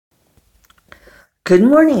Good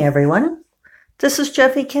morning, everyone. This is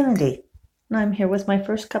Jeffy Kennedy, and I'm here with my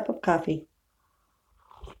first cup of coffee.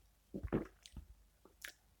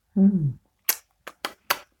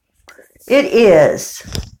 It is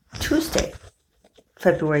Tuesday,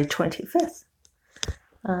 February 25th.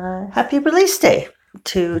 Happy release day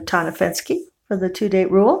to Tana Fensky for the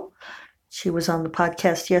 2-Date Rule. She was on the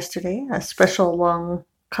podcast yesterday, a special long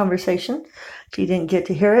conversation. If you didn't get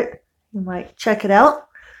to hear it, you might check it out.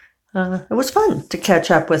 It was fun to catch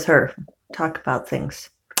up with her, talk about things.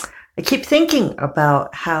 I keep thinking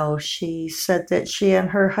about how she said that she and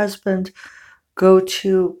her husband go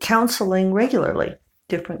to counseling regularly,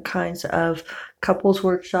 different kinds of couples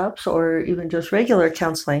workshops or even just regular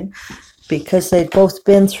counseling, because they'd both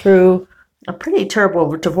been through a pretty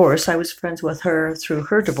terrible divorce. I was friends with her through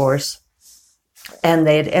her divorce, and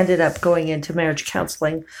they had ended up going into marriage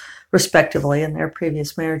counseling respectively in their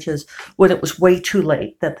previous marriages when it was way too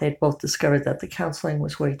late, that they'd both discovered that the counseling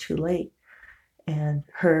was way too late. And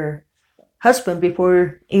her husband,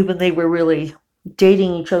 before even they were really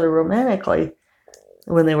dating each other romantically,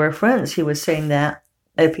 when they were friends, he was saying that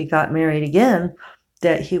if he got married again,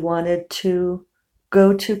 that he wanted to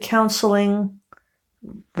go to counseling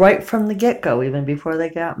right from the get-go, even before they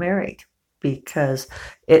got married, because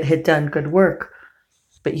it had done good work,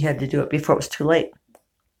 but you had to do it before it was too late.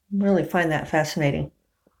 I really find that fascinating.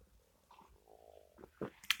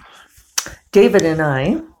 David and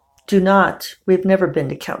I we've never been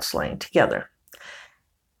to counseling together.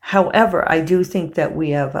 However, I do think that we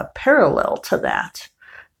have a parallel to that,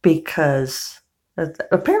 because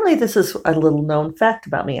apparently this is a little known fact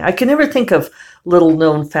about me. I can never think of little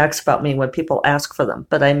known facts about me when people ask for them,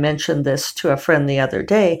 but I mentioned this to a friend the other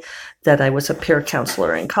day, that I was a peer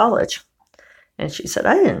counselor in college. And she said,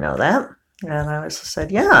 I didn't know that. And I said,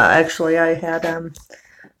 yeah, actually I had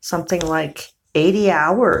something like 80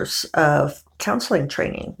 hours of counseling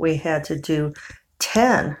training. We had to do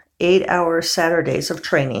 10 8-hour Saturdays of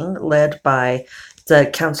training led by the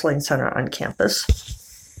counseling center on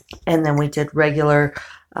campus. And then we did regular,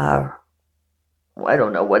 I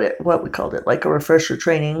don't know what we called it, like a refresher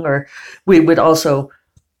training, or we would also,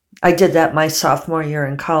 I did that my sophomore year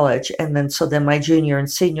in college. And then my junior and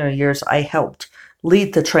senior years, I helped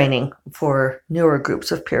lead the training for newer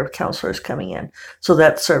groups of peer counselors coming in. So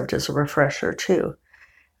that served as a refresher too.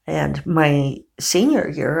 And my senior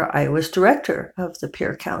year, I was director of the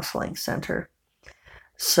peer counseling center.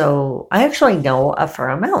 So I actually know a fair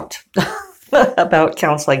amount about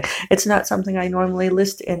counseling. It's not something I normally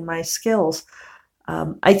list in my skills.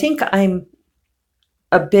 I think I'm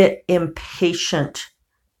a bit impatient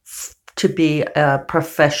to be a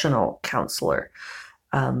professional counselor.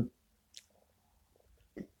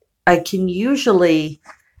 I can usually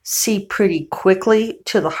see pretty quickly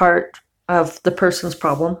to the heart of the person's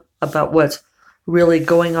problem about what's really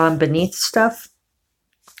going on beneath stuff.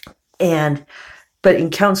 But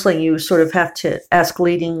in counseling, you sort of have to ask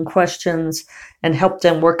leading questions and help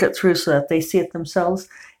them work it through so that they see it themselves.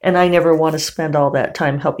 And I never want to spend all that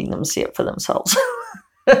time helping them see it for themselves.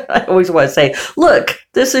 I always want to say, look,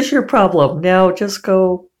 this is your problem. Now just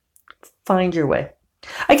go find your way.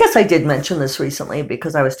 I guess I did mention this recently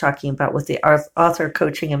because I was talking about with the author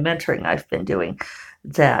coaching and mentoring I've been doing,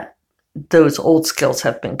 that those old skills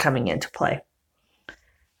have been coming into play.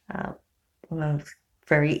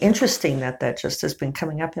 Very interesting that just has been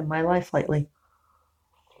coming up in my life lately.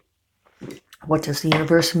 What does the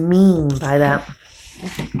universe mean by that?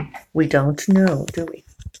 We don't know, do we?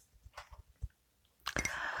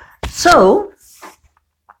 So,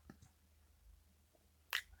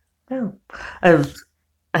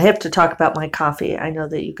 I have to talk about my coffee. I know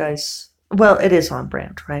that you guys, well, it is on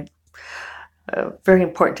brand, right? Very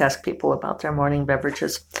important to ask people about their morning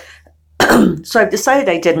beverages. So I've decided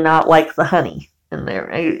I did not like the honey in there.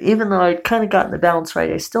 Even though I'd kind of gotten the balance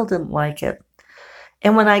right, I still didn't like it.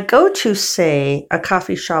 And when I go to, say, a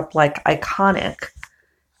coffee shop like Iconic,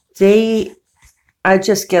 I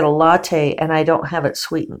just get a latte and I don't have it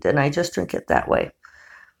sweetened, and I just drink it that way.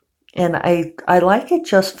 And I like it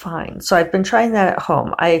just fine. So I've been trying that at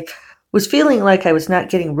home. I was feeling like I was not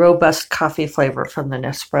getting robust coffee flavor from the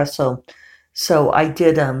Nespresso. So I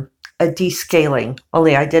did a descaling,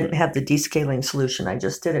 only I didn't have the descaling solution. I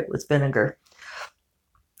just did it with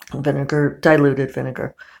diluted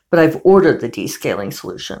vinegar. But I've ordered the descaling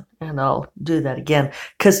solution, and I'll do that again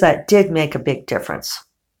because that did make a big difference.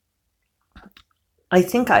 I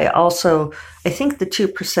think the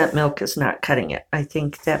 2% milk is not cutting it. I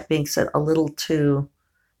think that makes it a little too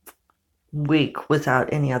weak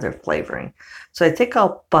without any other flavoring. So I think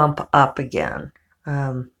I'll bump up again,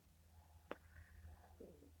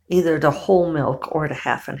 either to whole milk or to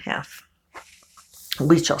half and half.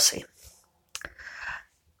 We shall see.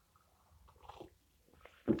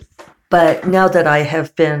 But now that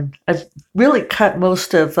I've really cut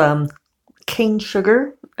most of cane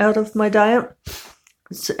sugar out of my diet,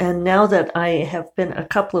 and now that I have been a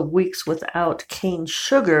couple of weeks without cane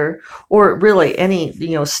sugar, or really any,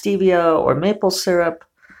 stevia or maple syrup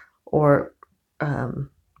or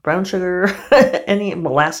brown sugar, any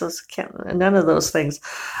molasses, none of those things.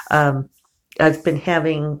 I've been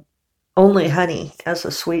having only honey as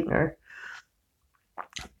a sweetener.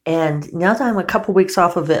 And now that I'm a couple weeks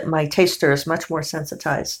off of it, my taster is much more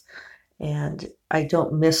sensitized. And I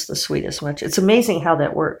don't miss the sweet as much. It's amazing how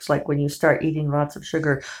that works. Like when you start eating lots of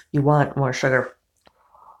sugar, you want more sugar.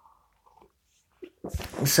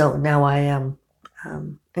 So now I am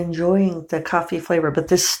enjoying the coffee flavor, but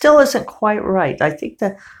this still isn't quite right. I think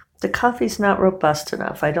that the coffee's not robust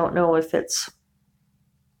enough. I don't know if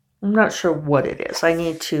I'm not sure what it is. I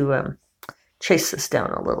need to chase this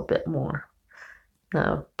down a little bit more.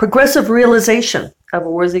 Progressive realization of a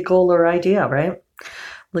worthy goal or idea, right?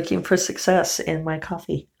 Looking for success in my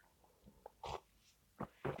coffee.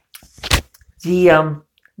 The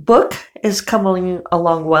book is coming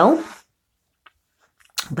along well.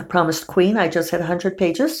 The Promised Queen, I just had 100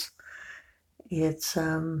 pages. It's,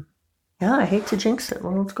 I hate to jinx it.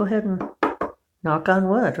 Well, let's go ahead and knock on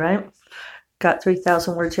wood, right? Got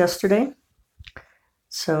 3,000 words yesterday.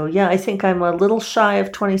 So, I think I'm a little shy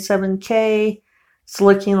of 27K. It's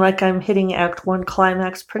looking like I'm hitting Act 1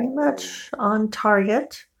 climax pretty much on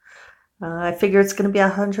target. I figure it's going to be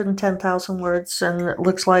 110,000 words, and it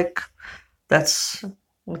looks like it's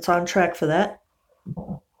on track for that.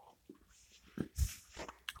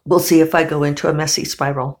 We'll see if I go into a messy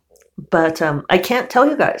spiral. But I can't tell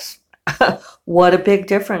you guys what a big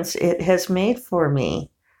difference it has made for me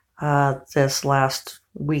this last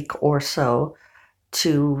week or so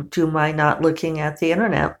to do my not looking at the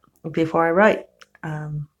internet before I write.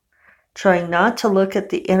 Trying not to look at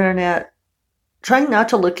the internet, trying not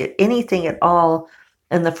to look at anything at all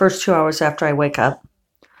in the first 2 hours after I wake up.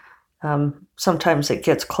 Sometimes it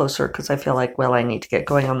gets closer because I feel like, I need to get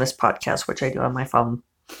going on this podcast, which I do on my phone.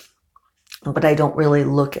 But I don't really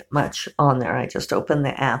look at much on there. I just open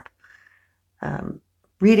the app.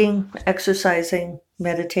 Reading, exercising,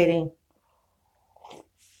 meditating.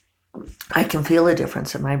 I can feel a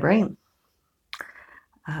difference in my brain.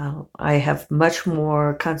 I have much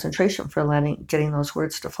more concentration for getting those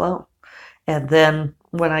words to flow. And then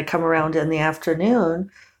when I come around in the afternoon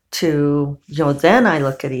then I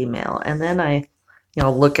look at email, and then I,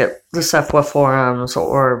 look at the SFWA forums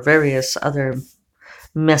or various other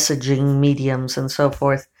messaging mediums and so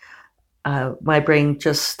forth. My brain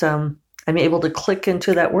just, I'm able to click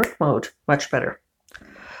into that work mode much better.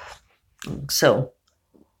 So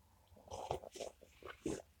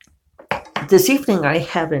this evening I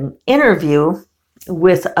have an interview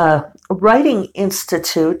with a writing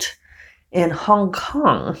institute in Hong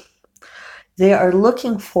Kong. They are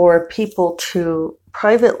looking for people to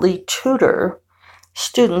privately tutor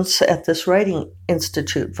students at this writing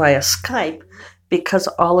institute via Skype because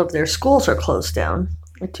all of their schools are closed down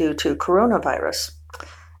due to coronavirus.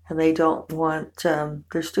 And they don't want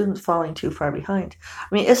their students falling too far behind.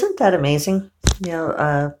 I mean, isn't that amazing?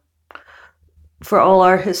 For all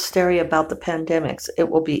our hysteria about the pandemics, it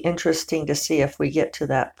will be interesting to see if we get to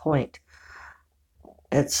that point.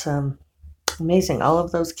 It's amazing, all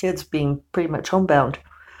of those kids being pretty much homebound.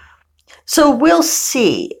 So we'll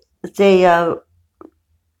see. They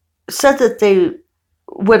said that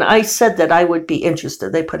when I said that I would be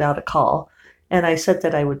interested, they put out a call, and I said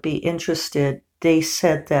that I would be interested. They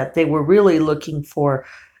said that they were really looking for,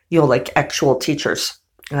 like actual teachers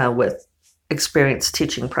with experience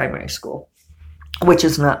teaching primary school, which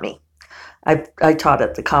is not me. I taught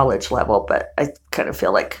at the college level, but I kind of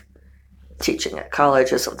feel like teaching at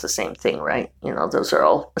college isn't the same thing, right? Those are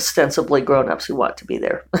all ostensibly grown-ups who want to be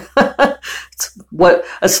there.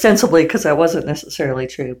 Ostensibly, because that wasn't necessarily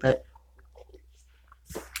true, but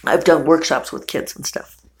I've done workshops with kids and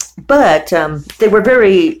stuff. But they were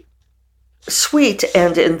very sweet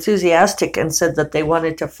and enthusiastic and said that they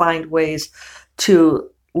wanted to find ways to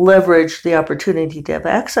leverage the opportunity to have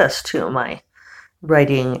access to my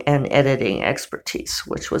writing and editing expertise,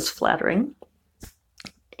 which was flattering.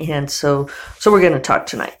 And so we're going to talk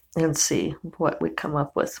tonight and see what we come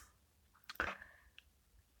up with.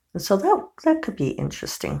 And so that could be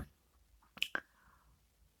interesting.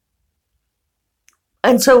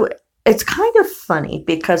 And so it's kind of funny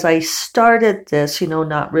because I started this,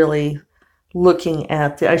 not really looking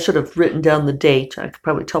at I should have written down the date. I could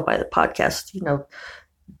probably tell by the podcast,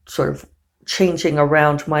 sort of changing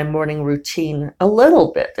around my morning routine a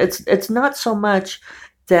little bit. It's not so much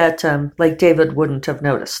that like David wouldn't have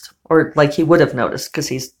noticed, or like he would have noticed, because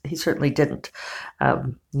he certainly didn't.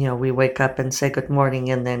 We wake up and say good morning,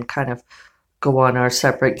 and then kind of go on our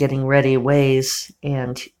separate getting ready ways,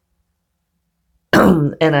 and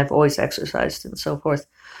and I've always exercised and so forth.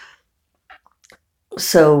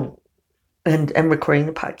 So, and recording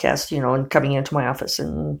the podcast, and coming into my office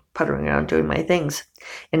and puttering around doing my things.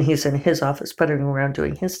 And he's in his office puttering around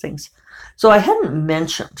doing his things. So I hadn't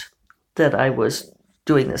mentioned that I was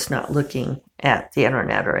doing this not looking at the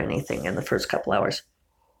internet or anything in the first couple hours.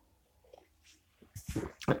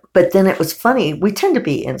 But then it was funny. We tend to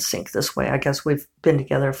be in sync this way. I guess we've been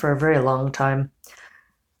together for a very long time.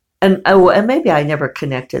 And maybe I never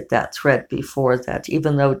connected that thread before, that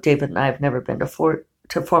even though David and I have never been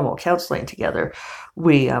to formal counseling together,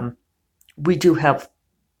 we do have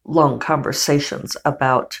long conversations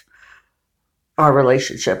about our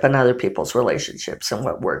relationship and other people's relationships and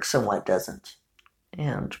what works and what doesn't.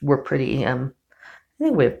 And we're pretty, I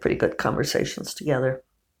think we have pretty good conversations together.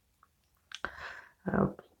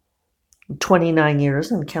 29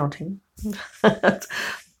 years and counting. That's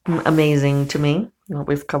amazing to me.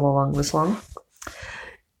 We've come along this long.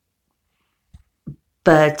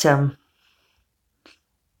 But I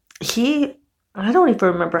don't even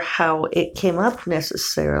remember how it came up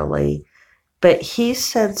necessarily, but he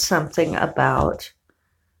said something about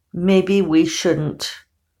maybe we shouldn't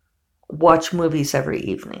watch movies every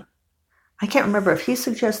evening. I can't remember if he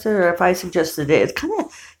suggested or if I suggested it. It kind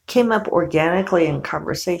of came up organically in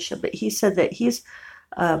conversation, but he said that he's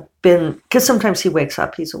been, because sometimes he wakes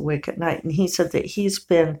up, he's awake at night, and he said that he's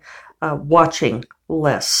been watching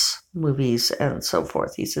less movies and so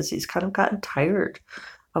forth. He says he's kind of gotten tired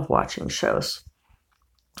of watching shows.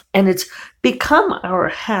 And it's become our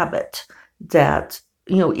habit that,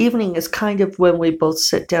 evening is kind of when we both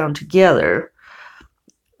sit down together.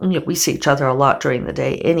 We see each other a lot during the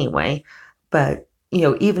day anyway, but,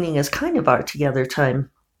 evening is kind of our together time.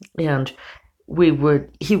 And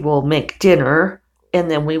he will make dinner, and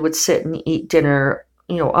then we would sit and eat dinner,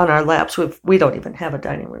 on our laps. We don't even have a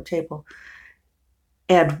dining room table,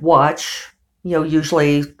 and watch,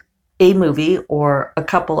 usually a movie or a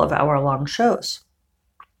couple of hour-long shows.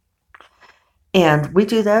 And we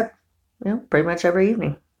do that, pretty much every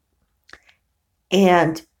evening.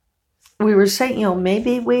 And we were saying,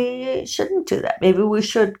 maybe we shouldn't do that. Maybe we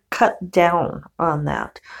should cut down on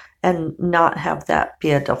that and not have that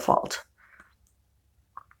be a default.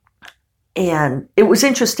 And it was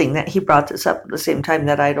interesting that he brought this up at the same time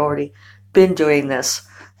that I'd already been doing this,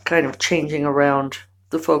 kind of changing around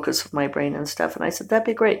the focus of my brain and stuff. And I said, that'd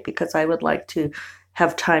be great, because I would like to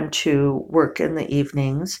have time to work in the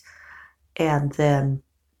evenings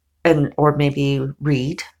or maybe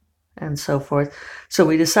read and so forth. So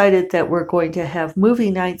we decided that we're going to have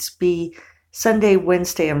movie nights be Sunday,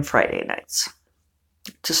 Wednesday, and Friday nights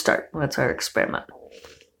to start. That's our experiment.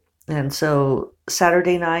 And so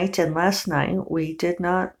Saturday night and last night, we did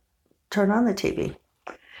not turn on the TV.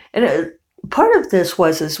 And part of this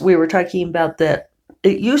is we were talking about that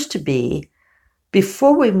it used to be,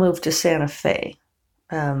 before we moved to Santa Fe,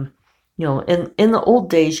 in the old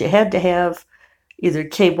days, you had to have either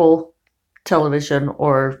cable television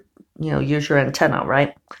or, use your antenna,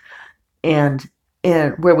 right? And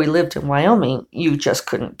where we lived in Wyoming, you just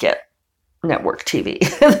couldn't get network TV.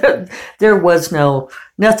 There was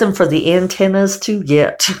nothing for the antennas to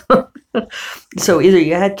get. So either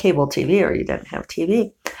you had cable TV or you didn't have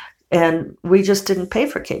TV. And we just didn't pay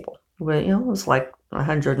for cable. It was like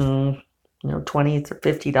 $120 or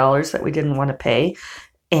 $50 that we didn't want to pay.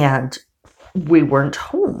 And we weren't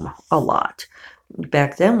home a lot.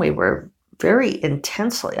 Back then we were very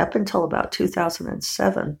intensely, up until about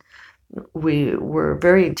 2007, we were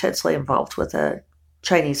very intensely involved with a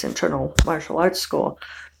Chinese internal martial arts school.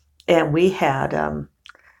 And we had,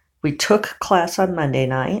 we took class on Monday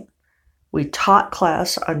night, we taught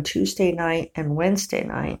class on Tuesday night and Wednesday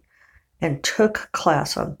night, and took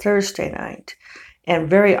class on Thursday night. And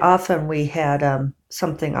very often we had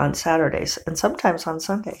something on Saturdays and sometimes on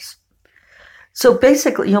Sundays. So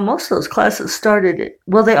basically, most of those classes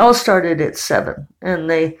they all started at 7. And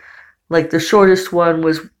the shortest one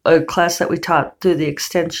was a class that we taught through the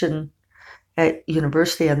extension at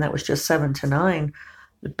university, and that was just 7 to 9.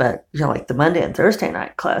 But, like the Monday and Thursday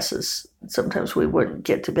night classes, sometimes we wouldn't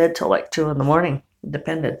get to bed till like 2 in the morning,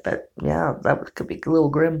 depended. But yeah, that could be a little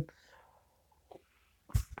grim.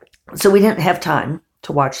 So we didn't have time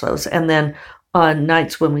to watch those. And then on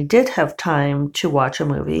nights when we did have time to watch a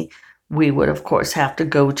movie, we would, of course, have to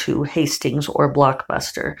go to Hastings or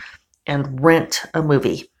Blockbuster and rent a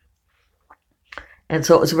movie. And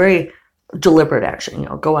so it was very deliberate action,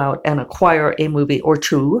 go out and acquire a movie or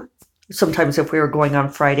two. Sometimes if we were going on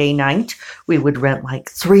Friday night, we would rent like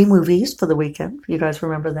 3 movies for the weekend. You guys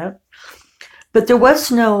remember that? But there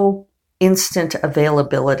was no instant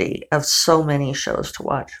availability of so many shows to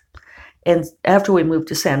watch. And after we moved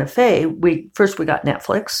to Santa Fe, we got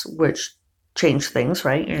Netflix, which changed things,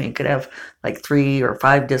 right? You could have like 3 or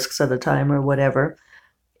 5 discs at a time or whatever.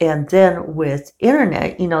 And then with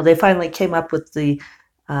internet, they finally came up with the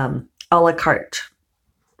a la carte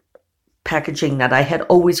packaging that I had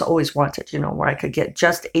always wanted, where I could get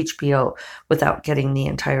just HBO without getting the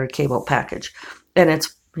entire cable package. And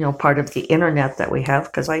it's, part of the internet that we have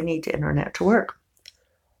because I need internet to work.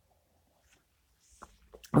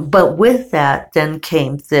 But with that then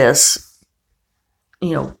came this,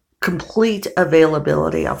 complete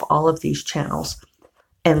availability of all of these channels.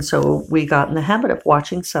 And so we got in the habit of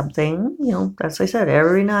watching something, as I said,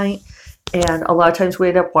 every night. And a lot of times we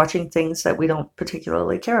end up watching things that we don't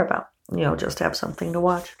particularly care about, just to have something to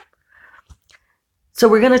watch. So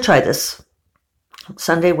we're going to try this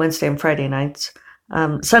Sunday, Wednesday, and Friday nights.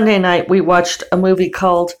 Sunday night, we watched a movie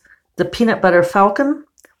called The Peanut Butter Falcon,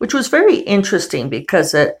 which was very interesting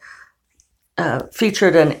because it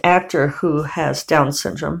featured an actor who has Down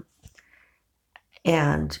syndrome.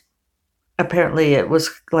 And apparently it was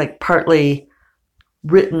like partly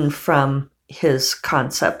written from his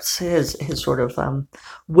concepts, his sort of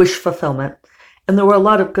wish fulfillment. And there were a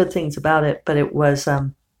lot of good things about it, but it was,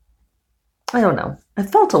 I don't know, it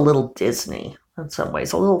felt a little Disney in some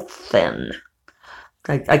ways, a little thin.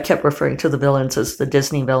 I kept referring to the villains as the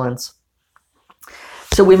Disney villains.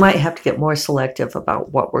 So we might have to get more selective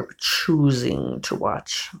about what we're choosing to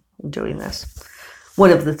watch doing this. One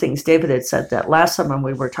of the things David had said that last summer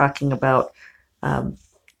we were talking about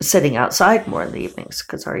sitting outside more in the evenings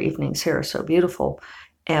because our evenings here are so beautiful.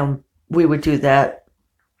 And we would do that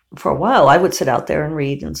for a while. I would sit out there and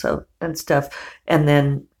read and stuff. And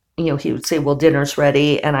then, he would say, well, dinner's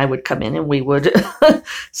ready. And I would come in and we would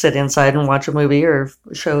sit inside and watch a movie or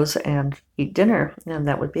shows and eat dinner. And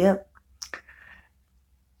that would be it.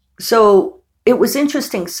 So it was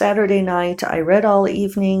interesting. Saturday night, I read all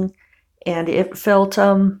evening and it felt,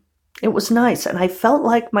 it was nice. And I felt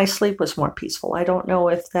like my sleep was more peaceful. I don't know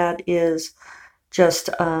if that is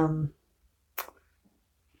just, I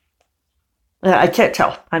can't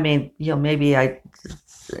tell. I mean, maybe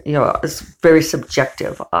it's very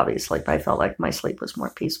subjective, obviously, but I felt like my sleep was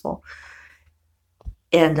more peaceful.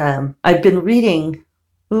 And I've been reading,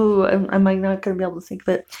 am I not going to be able to think of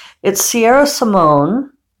it? It's Sierra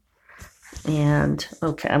Simone. And,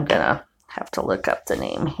 okay, I'm going to have to look up the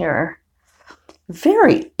name here.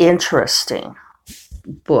 Very interesting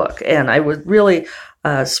book. And I would really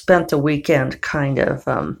spent the weekend kind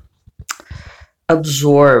of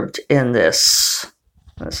absorbed in this.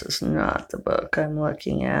 This is not the book I'm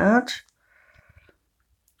looking at.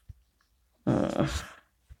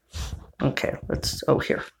 Okay,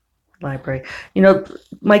 here, library.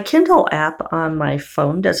 My Kindle app on my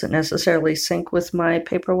phone doesn't necessarily sync with my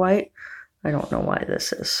Paperwhite. I don't know why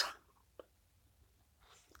this is.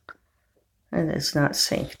 And it's not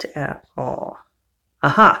synced at all.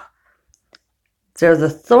 Aha! They're the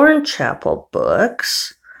Thornchapel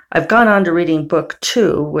books. I've gone on to reading book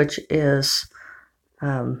 2, which is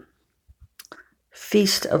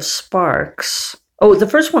Feast of Sparks. Oh, the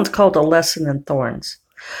first one's called A Lesson in Thorns.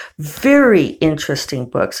 Very interesting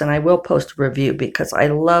books, and I will post a review because I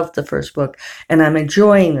love the first book, and I'm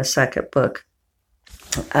enjoying the second book.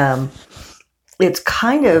 It's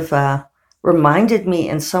kind of reminded me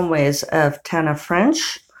in some ways of Tana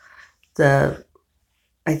French.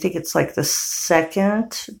 I think it's like the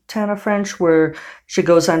second Tana French where she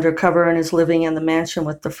goes undercover and is living in the mansion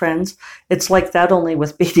with the friends. It's like that, only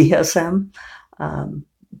with BDSM.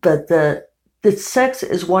 But the sex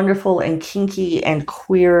is wonderful and kinky and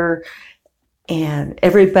queer, and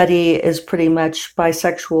everybody is pretty much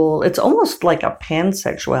bisexual. It's almost like a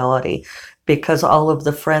pansexuality because all of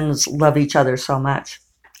the friends love each other so much.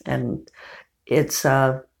 And it's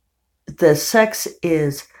the sex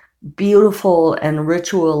is beautiful and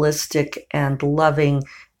ritualistic and loving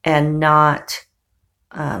and not,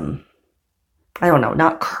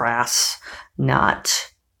 not crass,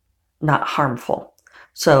 not harmful.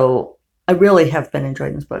 So I really have been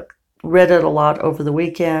enjoying this book. Read it a lot over the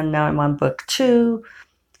weekend. Now I'm on book 2.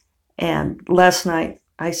 And last night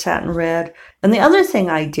I sat and read. And the other thing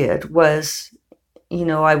I did was,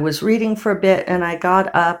 I was reading for a bit and I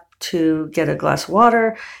got up to get a glass of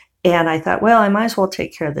water. And I thought, well, I might as well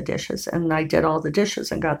take care of the dishes. And I did all the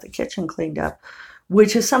dishes and got the kitchen cleaned up,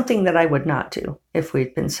 which is something that I would not do if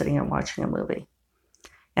we'd been sitting and watching a movie.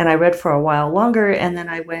 And I read for a while longer, and then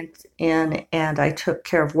I went in and I took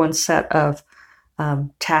care of one set of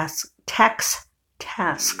tax tasks.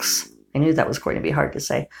 I knew that was going to be hard to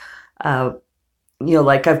say.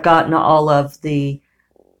 Like I've gotten all of the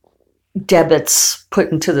debits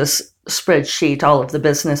put into this spreadsheet, all of the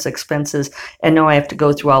business expenses, and now I have to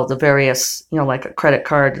go through all the various, like a credit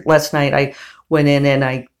card. Last night I went in and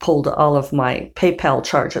I pulled all of my PayPal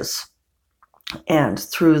charges and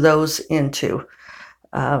threw those into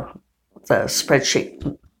the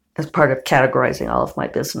spreadsheet as part of categorizing all of my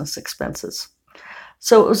business expenses.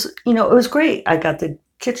 So it was great. I got the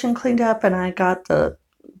kitchen cleaned up and I got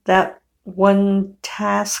that one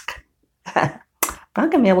task. I'm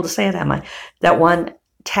not going to be able to say it, am I? That one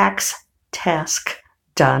tax task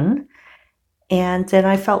done. And then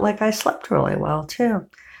I felt like I slept really well too.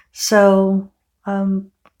 So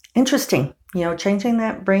interesting, changing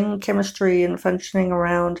that brain chemistry and functioning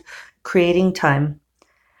around creating time.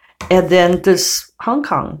 And then this Hong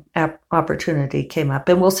Kong opportunity came up,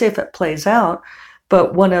 and we'll see if it plays out.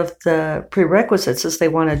 But one of the prerequisites is they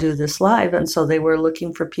want to do this live. And so they were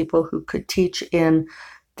looking for people who could teach in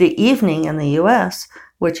the evening in the US,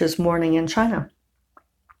 which is morning in China.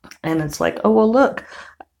 And it's like, oh, well, look,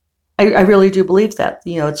 I really do believe that.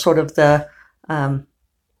 It's sort of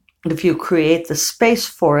if you create the space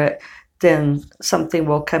for it, then something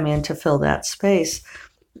will come in to fill that space.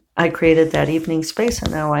 I created that evening space,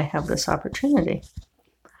 and now I have this opportunity.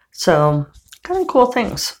 So, kind of cool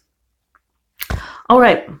things. All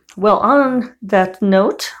right. Well, on that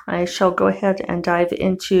note, I shall go ahead and dive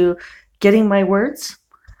into getting my words.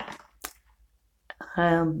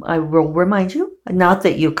 I will remind you, not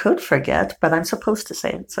that you could forget, but I'm supposed to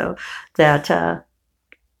say it, so that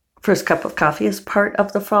First Cup of Coffee is part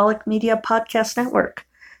of the Frolic Media Podcast Network.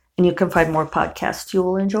 And you can find more podcasts you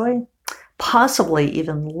will enjoy, possibly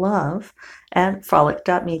even love, at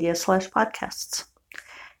frolic.media/podcasts.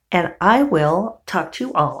 And I will talk to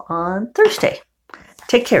you all on Thursday.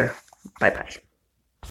 Take care. Bye-bye.